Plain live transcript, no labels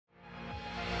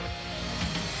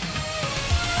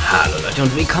Hallo Leute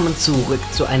und willkommen zurück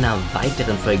zu einer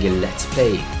weiteren Folge Let's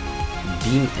Play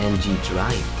BeamNG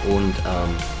Drive. Und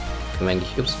können wir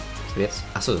eigentlich, jetzt,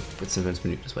 achso, jetzt sind wir ins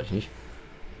Menü, das wollte ich nicht.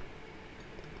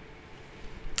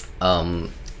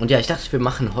 Und ja, ich dachte, wir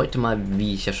machen heute mal,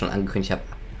 wie ich ja schon angekündigt habe,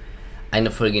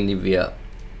 eine Folge, in der wir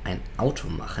ein Auto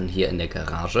machen hier in der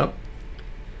Garage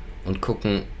und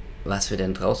gucken, was wir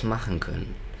denn draus machen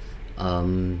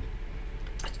können.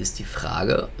 Ist die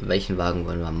Frage, welchen Wagen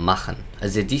wollen wir machen?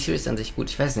 Also der D-Series ist an sich gut.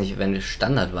 Ich weiß nicht, wenn wir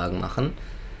Standardwagen machen,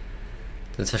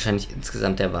 dann ist wahrscheinlich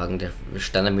insgesamt der Wagen, der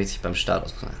standardmäßig beim Start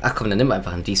ausgesucht. Ach komm, dann nehmen wir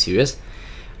einfach einen D-Series.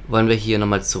 Wollen wir hier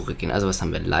nochmal zurückgehen. Also was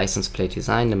haben wir? License Plate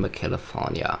Design, nehmen wir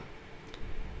California.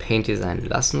 Paint Design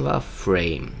lassen wir.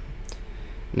 Frame.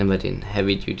 Nehmen wir den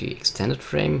Heavy Duty Extended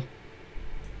Frame.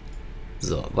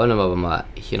 So, wollen wir aber mal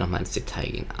hier nochmal ins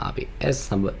Detail gehen. ABS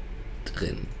haben wir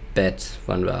drin. Bed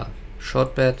wollen wir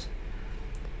Short Bed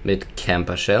mit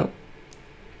Camper Shell.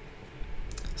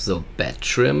 So, Bed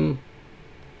Trim.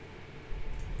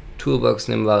 Toolbox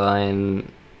nehmen wir rein.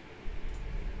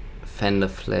 Fender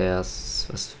Flares.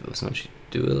 Was noch?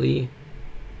 Dually.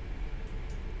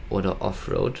 Oder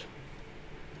Offroad.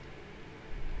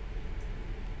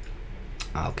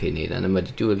 Ah, okay, nee, dann nehmen wir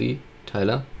die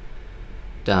Dually-Teile.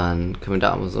 Dann können wir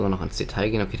da aber sogar noch ins Detail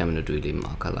gehen. Okay, dann haben wir eine Dually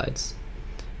Marker Lights.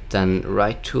 Dann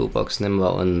Right Toolbox nehmen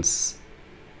wir uns.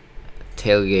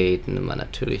 Tailgate nehmen wir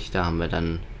natürlich. Da haben wir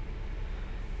dann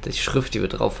die Schrift, die wir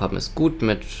drauf haben, ist gut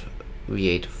mit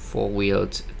V8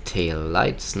 Four-Wheeled Tail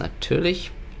Lights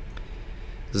natürlich.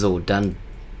 So, dann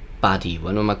Body.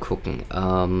 Wollen wir mal gucken.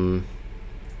 Können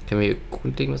wir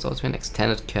grundlegend was auswählen?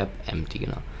 Extended Cap, Empty,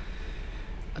 genau.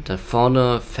 Da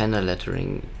vorne Fender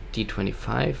Lettering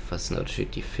D25. Was ist denn der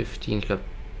Unterschied? D15. Ich glaube,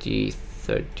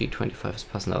 D25 ist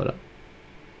passender, oder?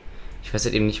 Ich weiß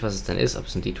halt eben nicht, was es dann ist, ob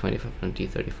es ein D25 oder ein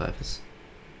D35 ist.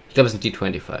 Ich glaube, es ist ein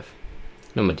D25.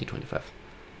 Nur mal D25.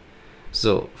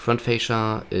 So, Front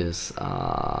Fascia ist,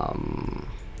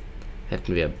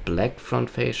 hätten wir Black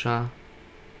Front Fascia.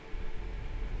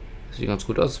 Sieht ganz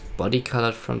gut aus. Body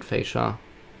Colored Front Fascia.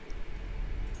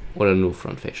 Oder nur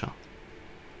Front Fascia.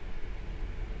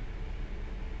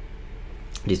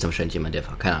 Die ist dann wahrscheinlich immer der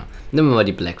Fall. Keine Ahnung. Nehmen wir mal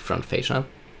die Black Front Fascia.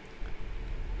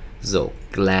 So,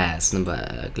 Glass. Nehmen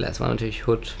wir, Glass war natürlich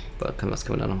Hood. Was können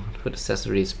wir da noch machen? Hood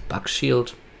Accessories, Bug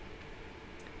Shield.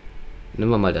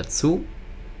 Nehmen wir mal dazu.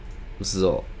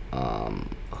 So,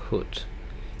 Hood.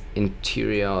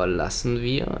 Interior lassen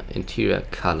wir. Interior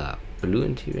Color. Blue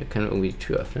Interior. Können wir irgendwie die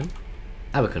Tür öffnen?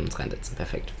 Aber wir können uns reinsetzen.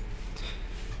 Perfekt.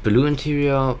 Blue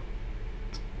Interior.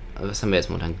 Was haben wir jetzt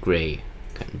momentan? Grey.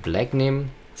 Wir könnten Black nehmen.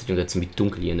 Das ist jetzt ziemlich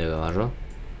dunkel hier in der Garage.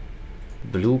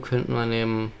 Blue könnten wir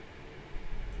nehmen.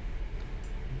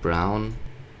 Brown,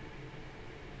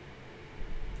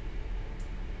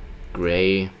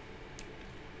 Grey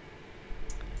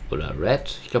oder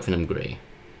Red. Ich glaube, wir nehmen Grey.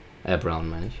 Brown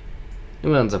meine ich.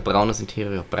 Nehmen wir unser braunes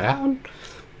Interieur. Braun.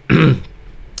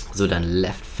 So, dann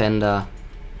Left Fender.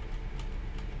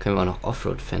 Können wir auch noch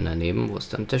Offroad Fender nehmen. Wo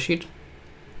ist der Unterschied?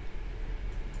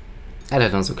 Der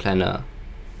hat dann so kleine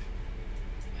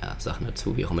Sachen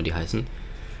dazu, wie auch immer die heißen.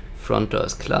 Front Door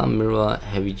ist klar. Mirror,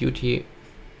 Heavy Duty.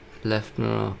 Left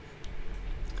Mirror.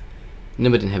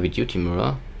 Nehmen wir den Heavy Duty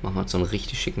Mirror. Machen wir so einen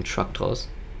richtig schicken Truck draus.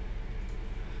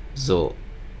 So.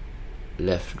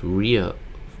 Left Rear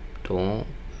Door.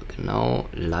 Genau.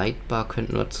 Lightbar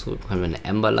könnten wir können wir eine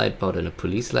Amber Lightbar oder eine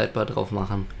Police Lightbar drauf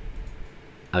machen.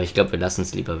 Aber ich glaube, wir lassen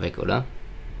es lieber weg, oder?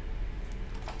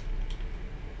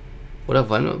 Oder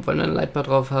wollen wir eine Lightbar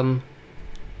drauf haben?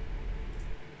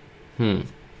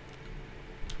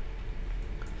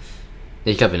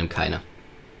 Ich glaube, wir nehmen keine.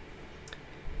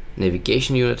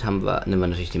 Navigation Unit nehmen wir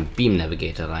natürlich den Beam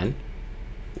Navigator rein.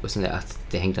 Wo ist denn der? Ach,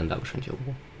 der hängt dann da wahrscheinlich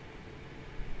irgendwo.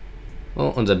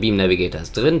 Oh, unser Beam Navigator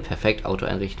ist drin. Perfekt, Auto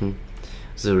einrichten.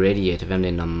 So, Radiator. Wir haben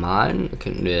den normalen. Da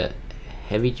könnten wir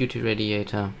Heavy Duty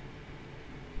Radiator.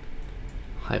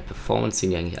 High Performance sehen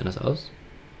die eigentlich anders aus?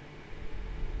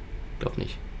 Glaub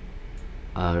nicht.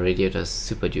 Radiator ist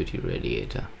Super Duty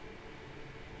Radiator.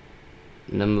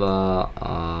 Nehmen wir,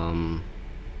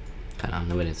 keine Ahnung,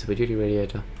 nehmen wir den Super Duty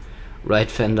Radiator.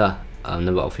 Right Fender,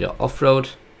 nehmen wir auch wieder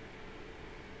Offroad.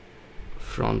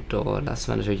 Front Door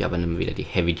lassen wir natürlich, aber nehmen wir wieder die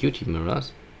Heavy Duty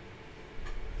Mirrors.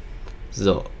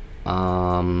 So,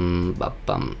 Rear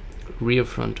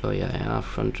Front Door, ja,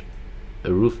 Front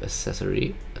Roof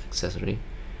Accessory.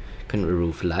 Können wir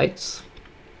Roof Lights.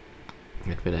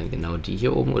 Hätten wir dann genau die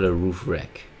hier oben oder Roof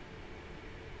Rack?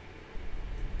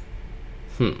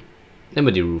 Nehmen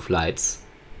wir die Roof Lights.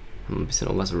 Haben wir ein bisschen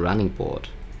irgendwas Running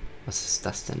Board. Was ist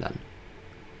das denn dann?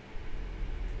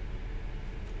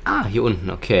 Ah, hier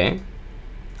unten, okay.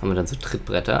 haben wir dann so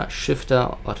Trittbretter.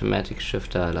 Shifter, Automatic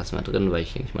Shifter lassen wir drin, weil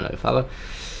ich hier nicht mal neu fahre.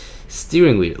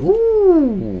 Steering Wheel.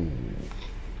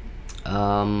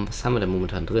 Was haben wir denn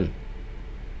momentan drin?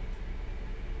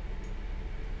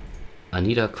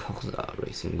 Anita Corsa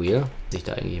Racing Wheel. Sehe ich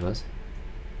da eigentlich was?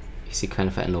 Ich sehe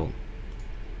keine Veränderung.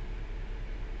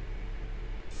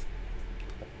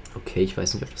 Okay, ich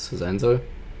weiß nicht, ob das so sein soll.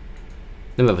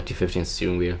 Nehmen wir einfach die 15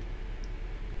 Steering Wheel.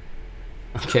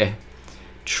 Okay.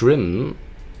 Trim.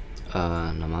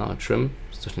 Normaler Trim.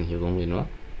 Was soll denn hier rumgehen, nur?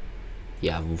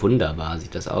 Ja, wunderbar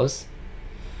sieht das aus.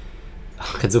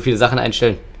 Ach, kann so viele Sachen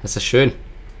einstellen. Das ist schön.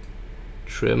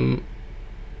 Trim.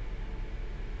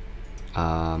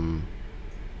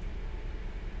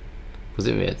 Wo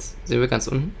sind wir jetzt? Sind wir ganz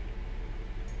unten?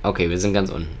 Okay, wir sind ganz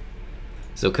unten.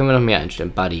 So, können wir noch mehr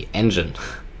einstellen. Body, Engine.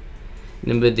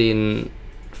 Nehmen wir den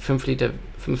 5 Liter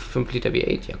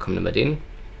V8. Ja, komm, nehmen wir den.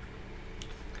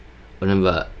 Und nehmen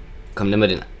wir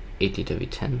den 8 Liter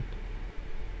V10.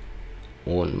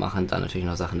 Und machen dann natürlich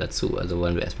noch Sachen dazu. Also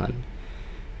wollen wir erstmal ein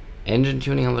Engine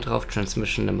Tuning haben wir drauf.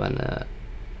 Transmission nehmen wir eine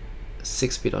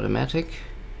 6-Speed Automatic.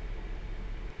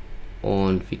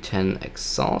 Und V10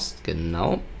 Exhaust,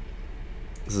 genau.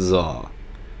 So.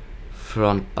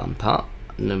 Front Bumper.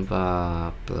 Nehmen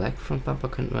wir Black Front Bumper,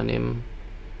 könnten wir nehmen.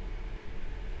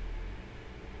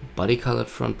 Body Colored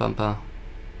Front Bumper.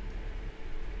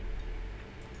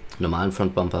 Normalen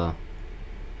Front Bumper.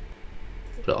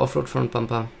 Oder Offroad Front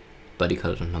Bumper. Body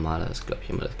Colored und normaler ist, glaube ich,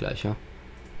 immer das gleiche.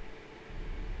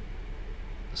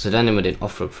 So, dann nehmen wir den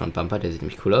Offroad Front Bumper, der sieht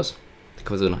nämlich cool aus. Da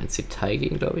können wir sogar noch ins Detail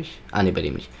gehen, glaube ich. Ah, ne, bei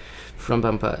dem nicht. Front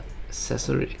Bumper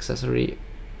Accessory.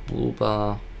 Blue.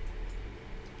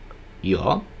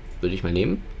 Ja, würde ich mal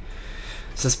nehmen.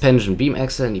 Suspension, Beam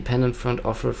Axle, Independent Front,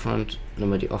 Offroad Front.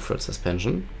 Nehmen wir die Offroad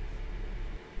Suspension.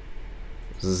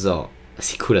 So, das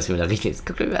sieht cool aus, wie wir da richtig ist.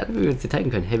 Guck mal, wie wir ins Detail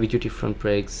gehen können. Heavy Duty Front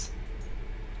Brakes.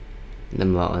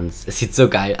 Nehmen wir uns. Es sieht so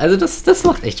geil. Also das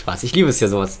macht echt Spaß. Ich liebe es ja,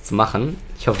 sowas zu machen.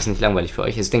 Ich hoffe, es ist nicht langweilig für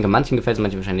euch. Ich denke, manchen gefällt es,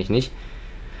 manchen wahrscheinlich nicht.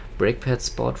 Brake Pads,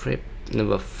 Sport Frame. Nehmen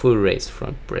wir Full Race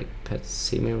Front Brake Pads,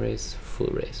 Semi Race,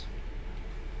 Full Race.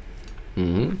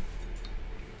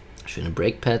 Schöne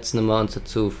Brake Pads nehmen wir uns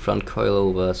dazu. Front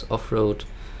Coilovers, Offroad.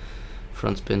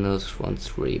 Front Spindles, Front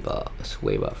Swaber,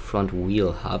 Front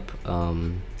Wheel Hub.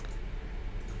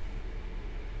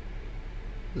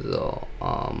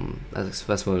 Also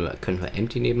was wollen wir? Können wir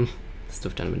Empty nehmen? Das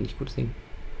dürfte dann nicht gut sehen.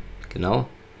 Genau.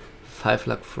 5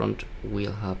 Lug Front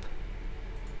Wheel Hub.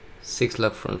 6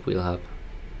 Lug Front Wheel Hub.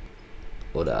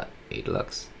 Oder 8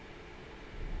 Lugs.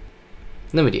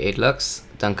 Nehmen wir die 8 Lugs.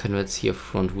 Dann können wir jetzt hier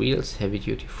Front Wheels, Heavy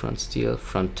Duty Front Steel,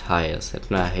 Front Tires.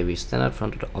 Hätten wir Heavy Standard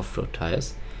Front oder Offroad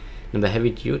Tires. Nehmen wir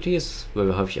Heavy Duties, weil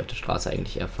wir häufig auf der Straße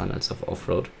eigentlich eher fahren als auf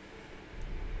Offroad.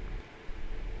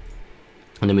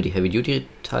 Und nehmen wir die Heavy Duty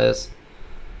Tires.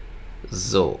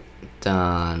 So,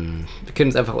 dann. Wir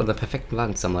können uns einfach unseren perfekten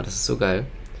Wagen zusammen. Das ist so geil.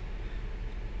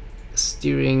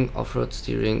 Steering, Offroad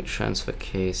Steering, Transfer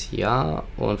Case, ja.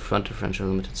 Und Front Differential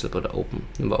Limited Slip oder Open.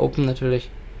 Nehmen wir Open natürlich.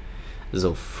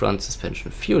 So, Front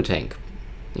Suspension, Fuel Tank.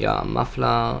 Ja,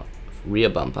 Muffler, Rear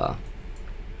Bumper.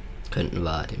 Könnten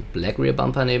wir den Black Rear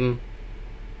Bumper nehmen.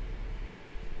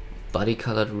 Body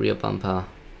Colored Rear Bumper.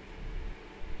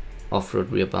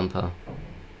 Offroad Rear Bumper.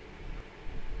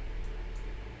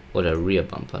 Oder Rear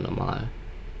Bumper normal.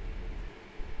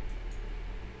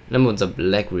 Nehmen wir unser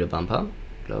Black Rear Bumper,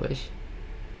 glaube ich.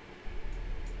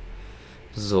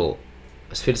 So.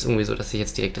 Es fehlt es irgendwie so, dass ich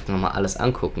jetzt direkt nochmal alles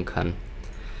angucken kann.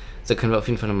 So können wir auf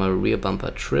jeden Fall nochmal Rear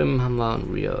Bumper Trim haben wir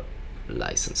und Rear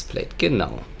License Plate.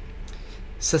 Genau.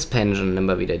 Suspension, nehmen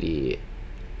wir wieder die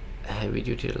Heavy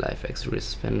Duty Life X Rear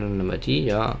Suspension, nehmen wir die,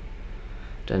 ja.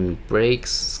 Dann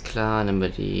Brakes, klar, nehmen wir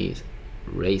die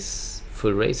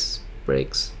Full Race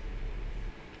Brakes.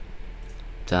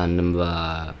 Dann nehmen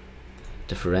wir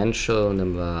Differential,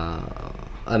 nehmen wir.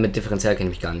 Mit Differential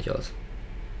kenne ich mich gar nicht aus.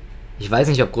 Ich weiß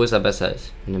nicht, ob größer besser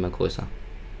ist. Wir nehmen wir größer.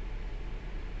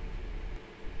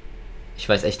 Ich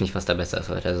weiß echt nicht, was da besser ist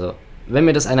heute. Also, wenn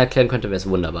mir das einer erklären könnte, wäre es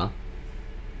wunderbar.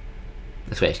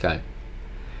 Das wäre echt geil.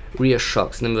 Rear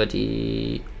Shocks, nehmen wir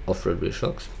die Offroad Rear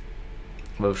Shocks.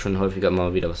 Weil wir schon häufiger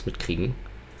mal wieder was mitkriegen.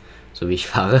 So wie ich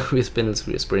fahre. Rear Spindles,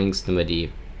 Rear Springs, nehmen wir die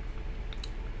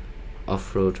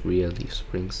Offroad Rear Leaf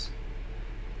Springs.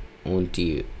 Und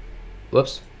die.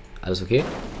 Ups, alles okay?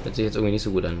 Hört sich jetzt irgendwie nicht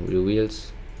so gut an. Rear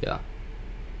Wheels, ja.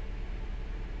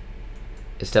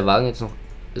 Ist der Wagen jetzt noch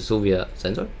so, wie er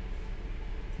sein soll?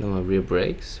 Nochmal Rear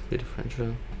Brakes, Rear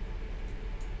Differential.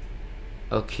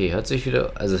 Okay, hört sich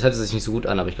wieder. Also, es hört sich nicht so gut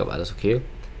an, aber ich glaube, alles okay.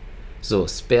 So,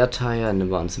 Spare Tire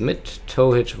nehmen wir uns mit.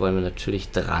 Tow Hitch wollen wir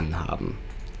natürlich dran haben.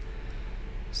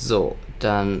 So,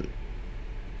 dann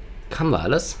Haben wir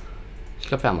alles? Ich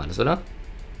glaube, wir haben alles, oder?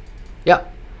 Ja.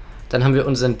 Dann haben wir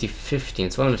unseren D15.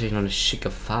 Jetzt wollen wir natürlich noch eine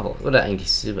schicke Farbe. Oder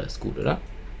eigentlich Silber ist gut, oder?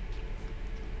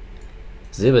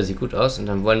 Silber sieht gut aus. Und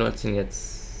dann wollen wir uns den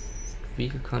jetzt...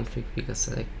 Vehicle Config, Vehicle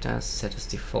Selector, Set as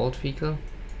Default Vehicle.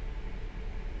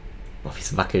 Boah, wie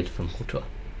es wackelt vom Motor.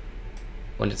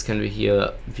 Und jetzt können wir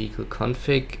hier Vehicle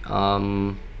Config,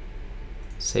 Save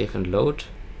and Load.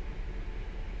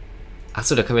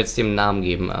 Achso, da können wir jetzt dem Namen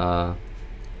geben.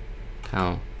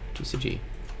 GCG.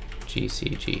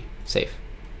 GCG. Save.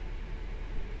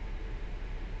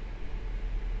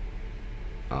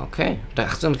 Okay.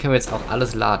 Achso, dann können wir jetzt auch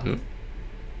alles laden.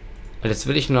 Und jetzt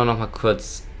will ich nur noch mal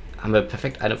kurz... Haben wir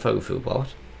perfekt eine Folge für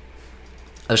gebraucht.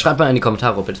 Also schreibt mal in die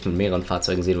Kommentare, ob ihr das mit mehreren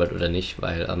Fahrzeugen sehen wollt oder nicht,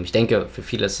 weil ich denke, für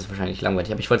viele ist das wahrscheinlich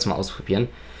langweilig, aber ich wollte es mal ausprobieren.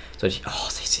 Sollte ich... Oh,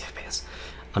 60 FPS.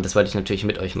 Und das wollte ich natürlich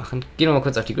mit euch machen. Gehen wir mal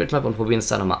kurz auf die Gridmap und probieren es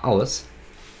da nochmal aus.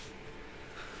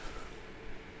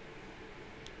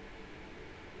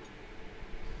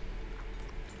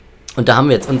 Und da haben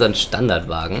wir jetzt unseren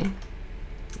Standardwagen.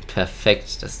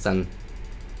 Perfekt, das ist dann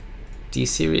die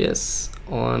Series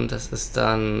und das ist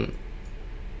dann,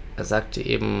 er sagte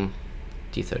eben,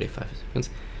 die 35 ist übrigens.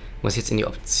 Muss jetzt in die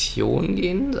Option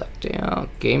gehen, sagt er,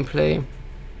 Gameplay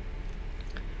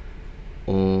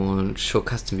und Show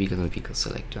Custom Vehicles und Vehicle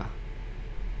Selector.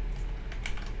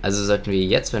 Also sollten wir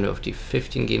jetzt, wenn wir auf die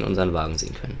 15 gehen, unseren Wagen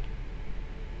sehen können.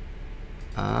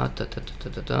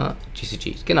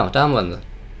 GCG, genau, da haben wir ihn.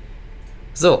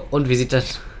 So, und wie sieht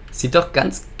das? Sieht doch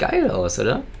ganz geil aus,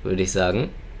 oder? Würde ich sagen.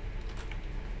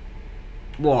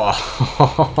 Boah.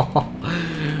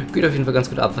 Geht auf jeden Fall ganz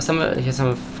gut ab. Was haben wir? Jetzt haben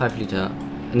wir 5 Liter.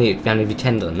 Ne, wir haben eine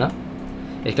V10 drin, ne?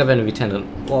 Ich glaube, wir haben eine V10 drin.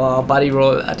 Boah, Body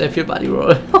Roll. Hat der viel Body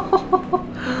Roll?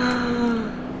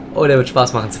 Oh, der wird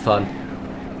Spaß machen zu fahren.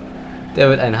 Der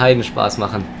wird einen Heidenspaß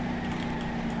machen.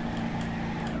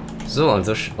 So, und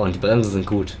so. Und die Bremsen sind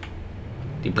gut.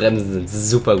 Die Bremsen sind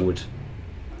super gut.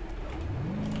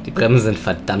 Die Bremsen sind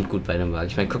verdammt gut bei dem Wagen.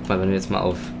 Ich meine, guck mal, wenn wir jetzt mal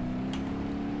auf...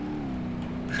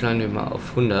 Beschleunigen wir mal auf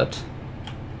 100.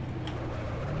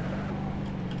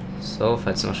 So,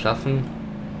 falls wir noch schaffen.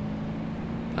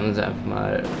 Dann sind wir einfach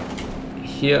mal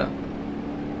hier.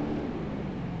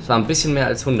 Es war ein bisschen mehr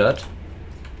als 100.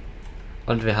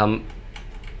 Und wir haben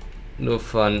nur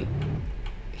von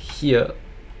hier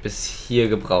bis hier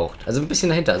gebraucht. Also ein bisschen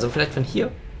dahinter. Also vielleicht von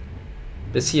hier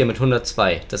bis hier mit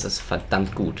 102. Das ist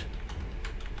verdammt gut.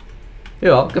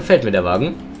 Ja, gefällt mir der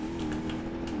Wagen.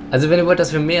 Also wenn ihr wollt,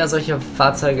 dass wir mehr solcher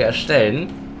Fahrzeuge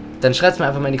erstellen, dann schreibt es mir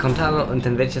einfach mal in die Kommentare und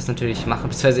dann werde ich das natürlich machen.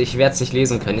 Beziehungsweise ich werde es nicht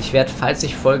lesen können. Ich werde, falls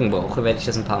ich Folgen brauche, werde ich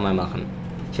das ein paar Mal machen.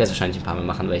 Ich werde es wahrscheinlich ein paar Mal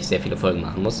machen, weil ich sehr viele Folgen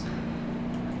machen muss.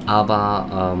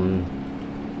 Aber,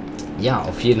 ja,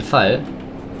 auf jeden Fall.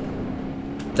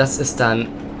 Das ist dann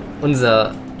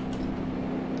unser,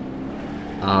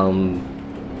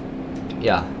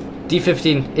 ja, die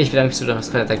 15. Ich bedanke mich für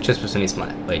das Tschüss, bis zum nächsten Mal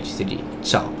bei GCG.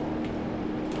 Ciao.